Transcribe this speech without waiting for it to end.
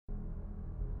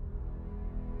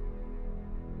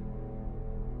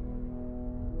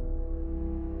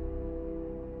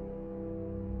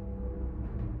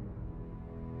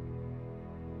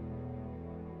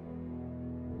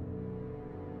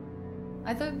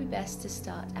I thought it would be best to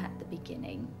start at the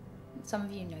beginning. Some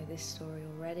of you know this story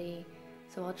already,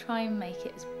 so I'll try and make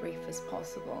it as brief as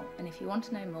possible, and if you want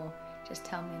to know more, just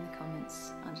tell me in the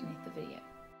comments underneath the video.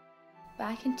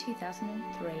 Back in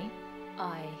 2003,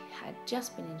 I had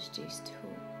just been introduced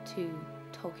to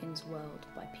Tolkien's world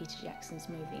by Peter Jackson's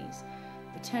movies.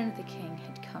 Return of the King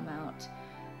had come out,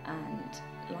 and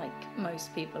like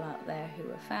most people out there who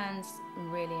were fans,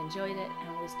 really enjoyed it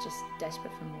and was just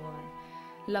desperate for more.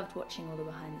 Loved watching all the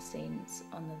behind the scenes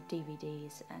on the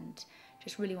DVDs and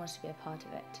just really wanted to be a part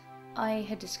of it. I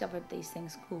had discovered these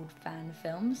things called fan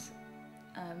films,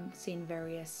 seen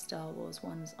various Star Wars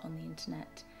ones on the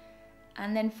internet,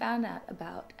 and then found out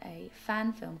about a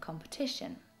fan film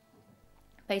competition.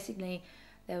 Basically,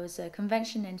 there was a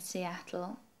convention in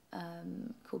Seattle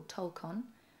called TolCon,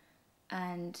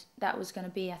 and that was going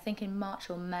to be, I think, in March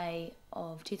or May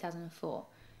of 2004,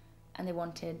 and they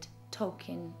wanted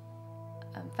Tolkien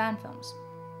fan films,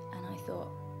 and I thought,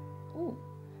 oh,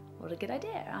 what a good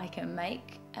idea. I can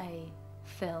make a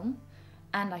film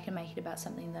and I can make it about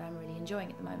something that I'm really enjoying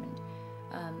at the moment.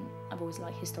 I've always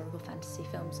liked historical fantasy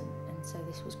films, and so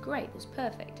this was great, it was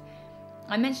perfect.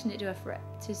 I mentioned it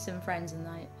to some friends, and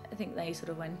I think they sort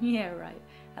of went, yeah, right,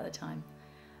 at the time.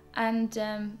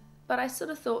 And but I sort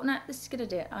of thought, no, this is a good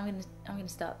idea, I'm gonna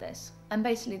start this. And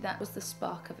basically that was the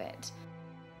spark of it.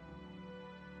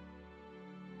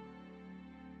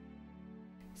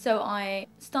 So I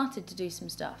started to do some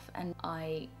stuff, and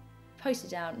I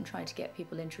posted out and tried to get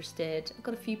people interested. I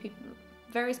got a few people,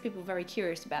 various people very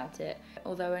curious about it,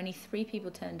 although only 3 people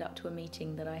turned up to a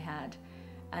meeting that I had,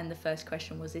 and the first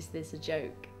question was, is this a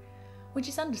joke? Which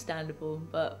is understandable,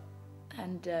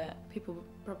 and people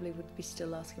probably would be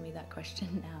still asking me that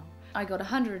question now. I got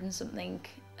 100 and something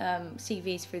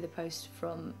CVs through the post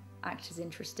from actors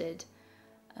interested,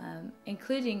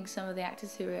 including some of the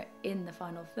actors who were in the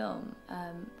final film.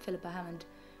 Philippa Hammond,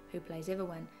 who plays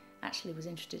Iverwen, actually was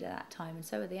interested at that time, and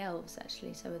so were the elves,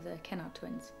 actually, so were the Kennard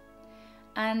twins.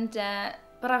 And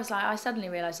but I was like, I suddenly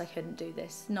realised I couldn't do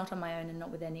this, not on my own and not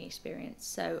with any experience.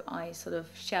 So I sort of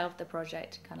shelved the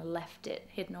project, kind of left it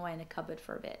hidden away in a cupboard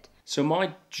for a bit. So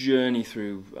my journey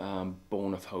through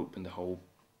Born of Hope and the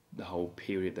whole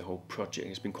period, the whole project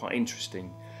has been quite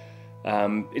interesting.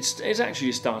 It's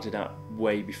actually started out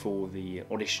way before the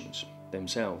auditions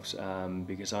themselves,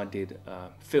 because I did a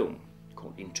film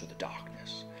called Into the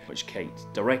Darkness, which Kate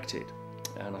directed,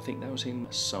 and I think that was in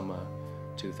summer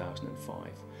 2005.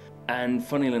 And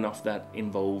funnily enough, that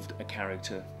involved a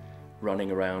character running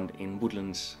around in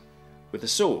woodlands with a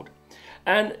sword.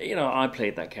 And, you know, I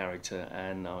played that character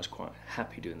and I was quite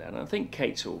happy doing that. And I think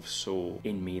Kate sort of saw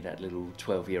in me that little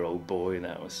 12-year-old boy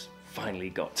that was finally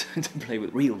got to play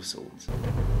with real swords.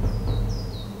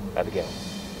 Abigail.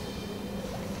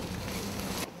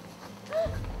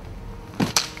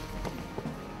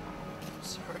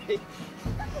 Sorry.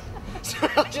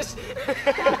 Sorry, I just...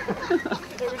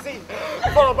 it was easy.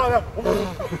 Followed by that.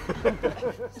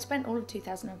 I spent all of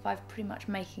 2005 pretty much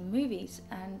making movies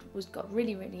and got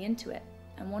really, really into it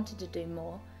and wanted to do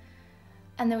more.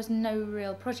 And there was no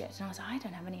real project, and I was like, I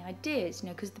don't have any ideas, you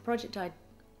know, because the project I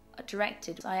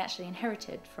directed, I actually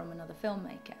inherited from another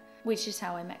filmmaker, which is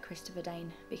how I met Christopher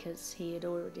Dane, because he had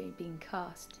already been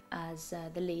cast as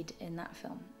the lead in that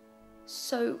film.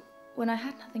 So when I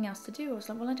had nothing else to do, I was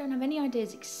like, well, I don't have any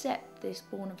ideas except this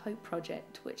Born of Hope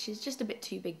project, which is just a bit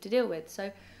too big to deal with.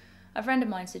 So a friend of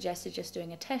mine suggested just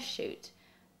doing a test shoot,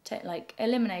 like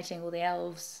eliminating all the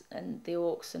elves and the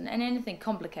orcs and anything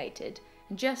complicated,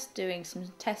 and just doing some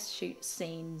test shoot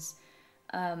scenes,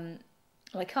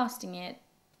 like casting it,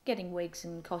 getting wigs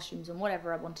and costumes and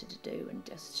whatever I wanted to do, and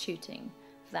just shooting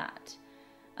that.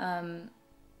 And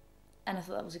I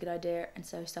thought that was a good idea, and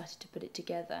so I started to put it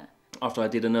together. After I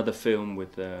did another film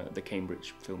with the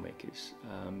Cambridge filmmakers,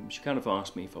 she kind of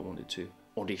asked me if I wanted to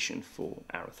audition for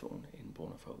Arathorn in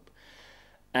Born of Hope.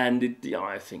 And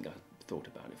I think I thought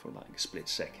about it for like a split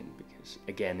second, because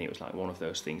again, it was like one of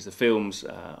those things. The films,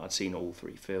 I'd seen all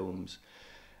 3 films,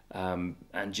 and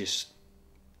just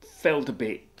felt a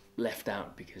bit left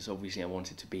out, because obviously I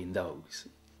wanted to be in those.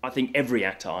 I think every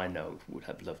actor I know would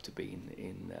have loved to be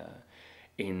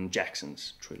in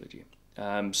Jackson's trilogy.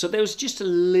 So there was just a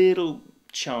little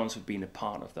chance of being a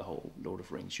part of the whole Lord of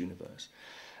the Rings universe.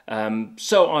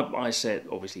 So I said,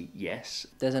 obviously, yes.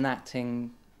 There's an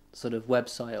acting sort of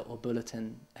website or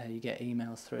bulletin you get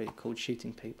emails through called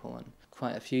Shooting People, and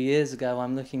quite a few years ago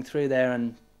I'm looking through there,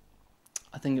 and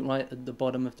I think right at the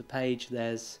bottom of the page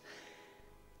there's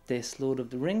this Lord of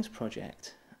the Rings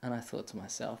project, and I thought to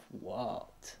myself,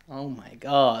 what? Oh my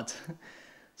god.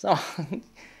 So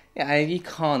Yeah, you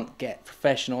can't get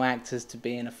professional actors to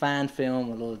be in a fan film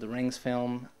or Lord of the Rings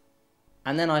film.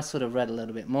 And then I sort of read a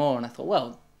little bit more and I thought,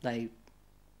 well, they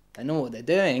know what they're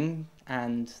doing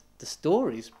and the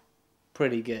story's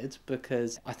pretty good,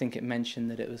 because I think it mentioned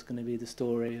that it was going to be the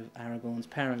story of Aragorn's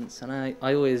parents. And I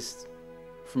always,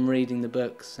 from reading the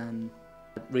books and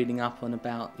reading up on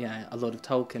about a lot of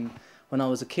Tolkien, when I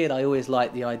was a kid I always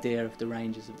liked the idea of the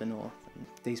Rangers of the North.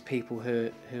 These people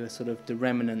who are sort of the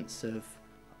remnants of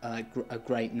a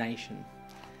great nation.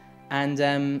 And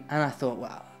I thought,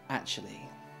 well, actually,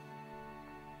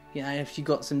 if you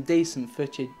got some decent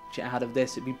footage out of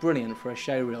this, it'd be brilliant for a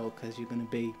show reel, because you're going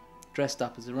to be dressed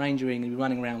up as a ranger, you're going to be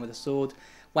running around with a sword.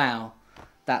 Wow,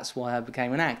 that's why I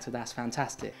became an actor. That's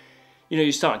fantastic.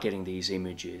 You start getting these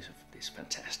images of this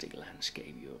fantastic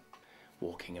landscape you're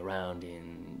walking around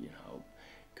in,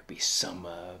 it could be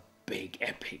summer, big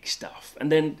epic stuff, and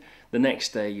then the next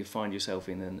day you find yourself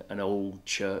in an old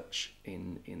church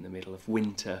in the middle of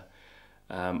winter.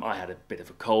 I had a bit of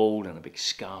a cold and a big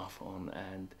scarf on,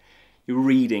 and you're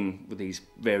reading with these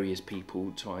various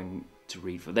people trying to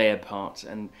read for their parts,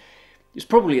 and it's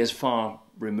probably as far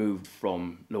removed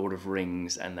from Lord of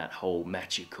Rings and that whole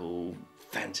magical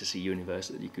fantasy universe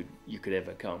that you could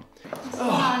ever come.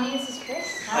 Honey, this is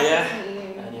Chris. Oh yeah,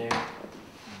 and you.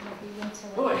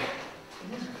 Boy,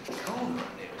 it is cold around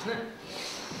here, isn't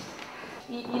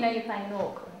it? You know you're playing an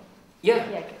orc, right? Yeah.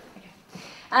 Yeah, good.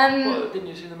 Okay. Well, didn't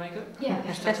you see the makeup? Yeah.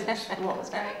 What was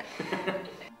great.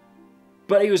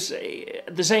 But it was,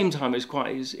 at the same time,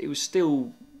 it was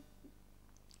still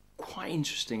quite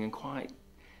interesting and quite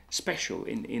special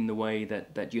in the way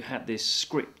that you had this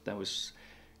script that was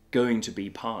going to be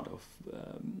part of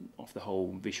the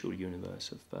whole visual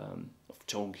universe of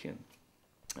Tolkien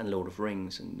and Lord of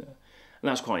Rings, and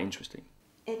that's quite interesting.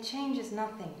 It changes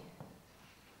nothing.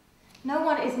 No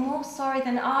one is more sorry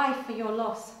than I for your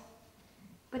loss,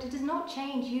 but it does not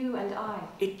change you and I.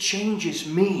 It changes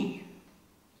me.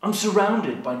 I'm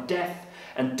surrounded by death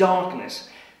and darkness,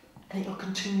 and it'll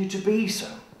continue to be so.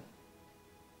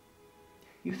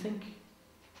 You think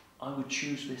I would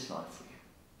choose this life for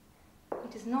you?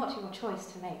 It is not your choice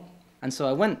to make. And so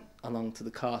I went along to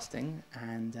the casting,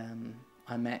 and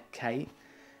I met Kate,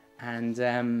 and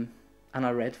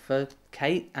I read for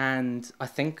Kate, and I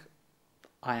think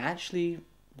I actually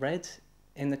read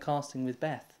in the casting with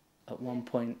Beth at one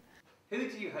point. Who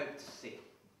do you hope to see?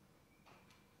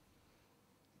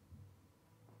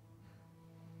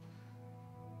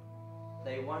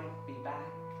 They won't be back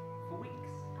for weeks.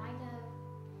 I know.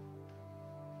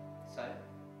 So,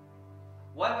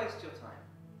 why waste your time?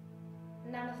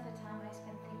 None of the time I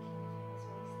spent thinking of him is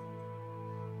wasted.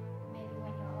 Maybe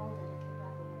when you're older, little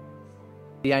brother will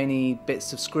understand. The only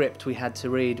bits of script we had to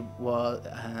read were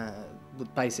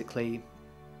basically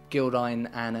Gildayn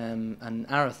and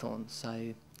Arathorn.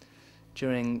 So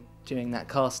during that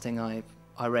casting, I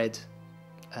read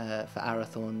for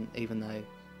Arathorn, even though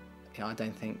I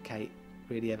don't think Kate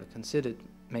really ever considered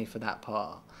me for that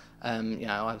part. I'm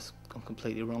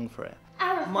completely wrong for it.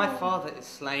 Arathorn. My father is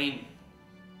slain.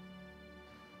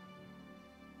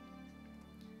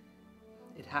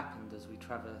 It happened as we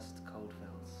traversed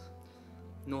Coldfells,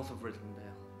 north of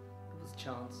Rivendell. It was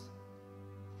chance.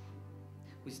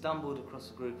 We stumbled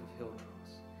across a group of hill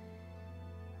trolls.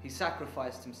 He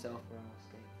sacrificed himself for our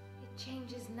sake. It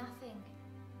changes nothing.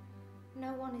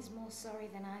 No one is more sorry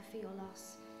than I for your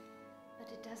loss,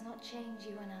 but it does not change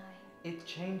you and I. It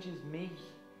changes me.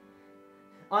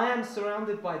 I am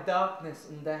surrounded by darkness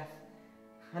and death,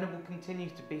 and it will continue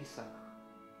to be so.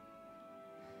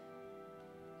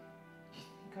 You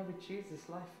think I would choose this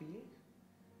life for you?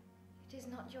 It is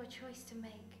not your choice to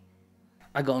make.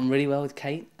 I got on really well with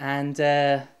Kate, and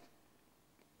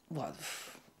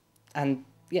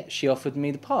she offered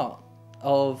me the part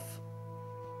of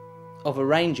a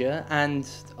ranger and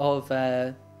of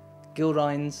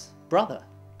Gildayn's brother,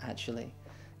 actually.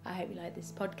 I hope you like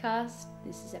this podcast.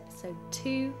 This is episode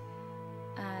 2,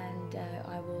 and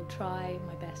I will try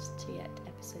my best to get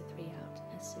episode 3 out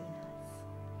as soon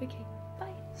as. Okay,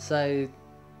 bye. So,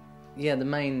 the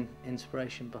main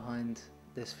inspiration behind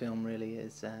this film really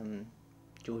is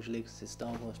George Lucas's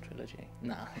Star Wars trilogy.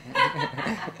 No,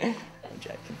 I'm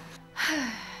joking.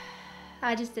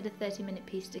 I just did a 30-minute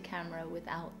piece to camera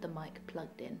without the mic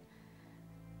plugged in.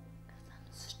 'Cause I'm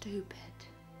stupid.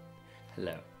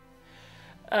 Hello.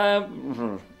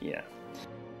 Yeah.